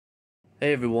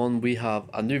Hey everyone, we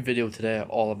have a new video today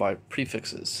all about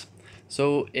prefixes.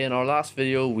 So in our last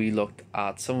video we looked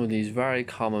at some of these very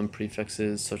common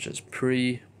prefixes such as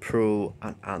pre, pro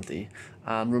and anti.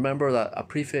 And remember that a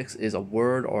prefix is a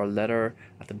word or a letter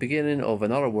at the beginning of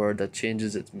another word that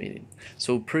changes its meaning.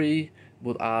 So pre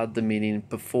would add the meaning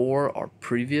before or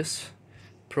previous.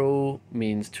 Pro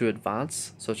means to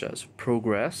advance, such as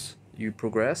progress, you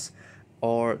progress,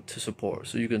 or to support.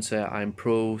 So you can say I'm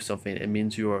pro something, it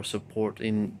means you are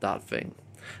supporting that thing.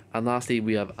 And lastly,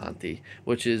 we have anti,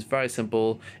 which is very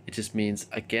simple. It just means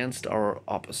against or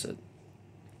opposite.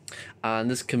 And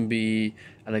this can be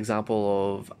an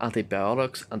example of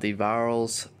antibiotics,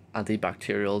 antivirals,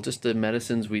 antibacterial, just the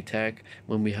medicines we take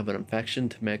when we have an infection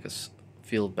to make us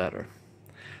feel better.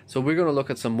 So we're going to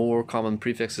look at some more common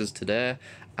prefixes today,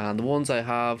 and the ones I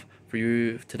have for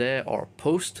you today are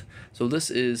post. So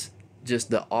this is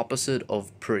just the opposite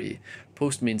of pre.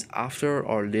 Post means after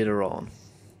or later on.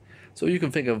 So you can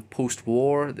think of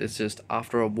post-war, it's just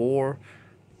after a war,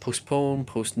 postpone,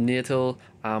 postnatal,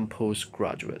 and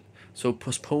postgraduate. So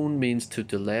postpone means to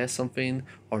delay something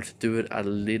or to do it at a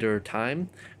later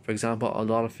time. For example, a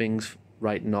lot of things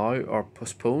right now are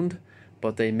postponed,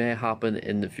 but they may happen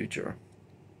in the future.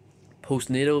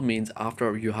 Postnatal means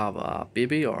after you have a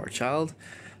baby or a child.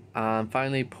 And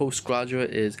finally,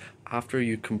 postgraduate is after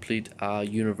you complete a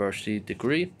university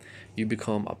degree, you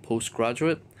become a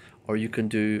postgraduate, or you can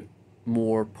do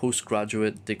more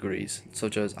postgraduate degrees,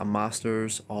 such as a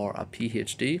master's or a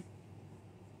PhD.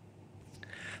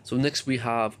 So next we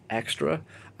have extra,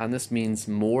 and this means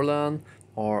more than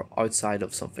or outside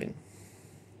of something.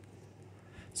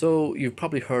 So you've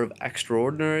probably heard of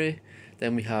extraordinary,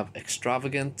 then we have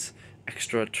extravagant,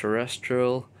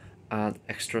 extraterrestrial, and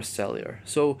extracellular.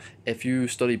 So if you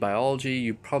study biology,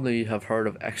 you probably have heard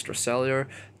of extracellular.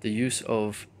 The use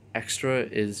of extra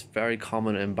is very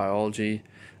common in biology,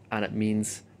 and it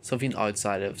means something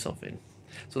outside of something.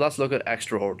 So let's look at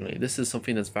extraordinary. This is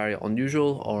something that's very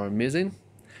unusual or amazing.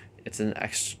 It's an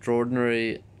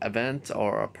extraordinary event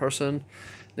or a person.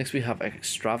 Next we have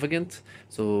extravagant.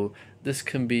 So this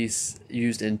can be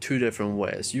used in two different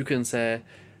ways. You can say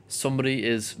somebody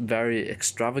is very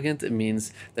extravagant. It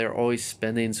means they're always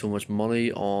spending so much money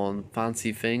on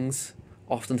fancy things.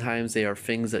 Oftentimes they are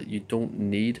things that you don't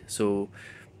need. So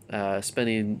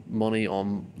spending money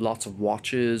on lots of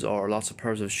watches or lots of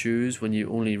pairs of shoes when you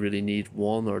only really need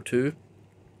one or two.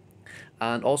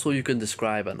 And also you can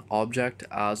describe an object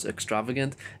as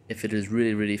extravagant if it is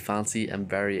really fancy and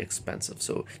very expensive.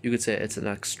 So you could say it's an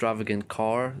extravagant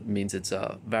car, means it's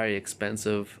a very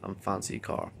expensive and fancy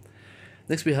car.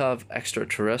 Next we have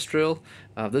extraterrestrial.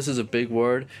 This is a big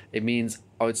word. It means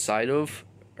outside of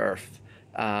Earth.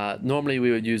 Normally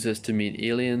we would use this to mean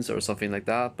aliens or something like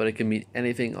that, but it can mean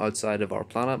anything outside of our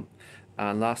planet.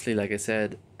 And lastly, like I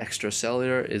said,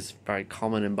 extracellular is very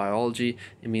common in biology.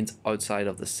 It means outside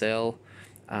of the cell,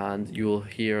 and you will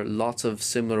hear lots of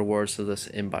similar words to this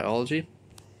in biology.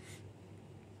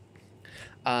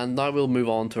 And now we'll move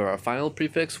on to our final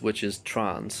prefix, which is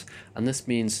trans, and this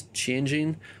means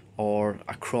changing or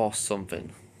across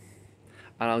something.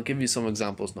 And I'll give you some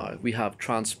examples now. We have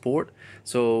transport.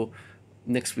 So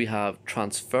next we have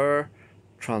transfer,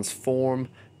 transform,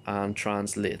 and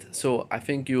translate. So I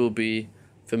think you will be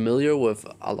familiar with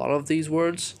a lot of these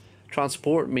words.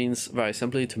 Transport means very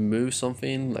simply to move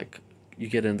something, like you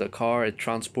get in the car, it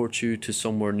transports you to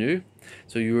somewhere new.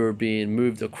 So you are being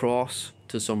moved across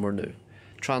to somewhere new.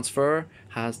 Transfer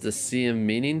has the same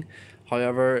meaning,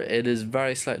 however it is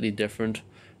very slightly different.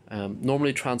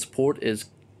 Normally transport is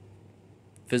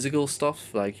physical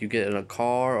stuff, like you get in a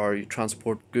car or you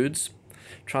transport goods.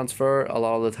 Transfer, a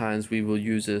lot of the times we will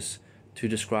use this to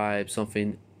describe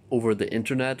something over the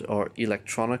internet or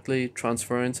electronically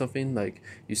transferring something, like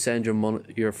you send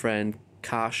your friend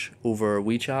cash over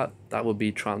WeChat, that would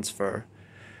be transfer.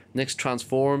 Next,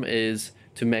 transform is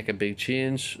to make a big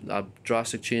change, a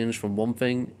drastic change from one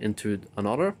thing into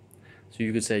another. So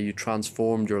you could say you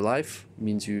transformed your life,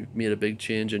 means you made a big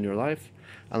change in your life.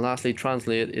 And lastly,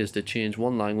 translate is to change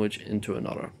one language into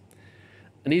another.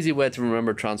 An easy way to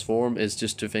remember transform is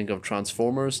just to think of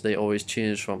Transformers. They always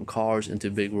change from cars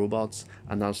into big robots,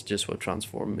 and that's just what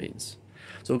transform means.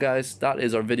 So guys, that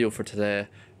is our video for today.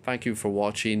 Thank you for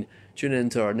watching. Tune in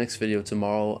to our next video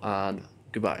tomorrow, and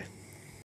goodbye.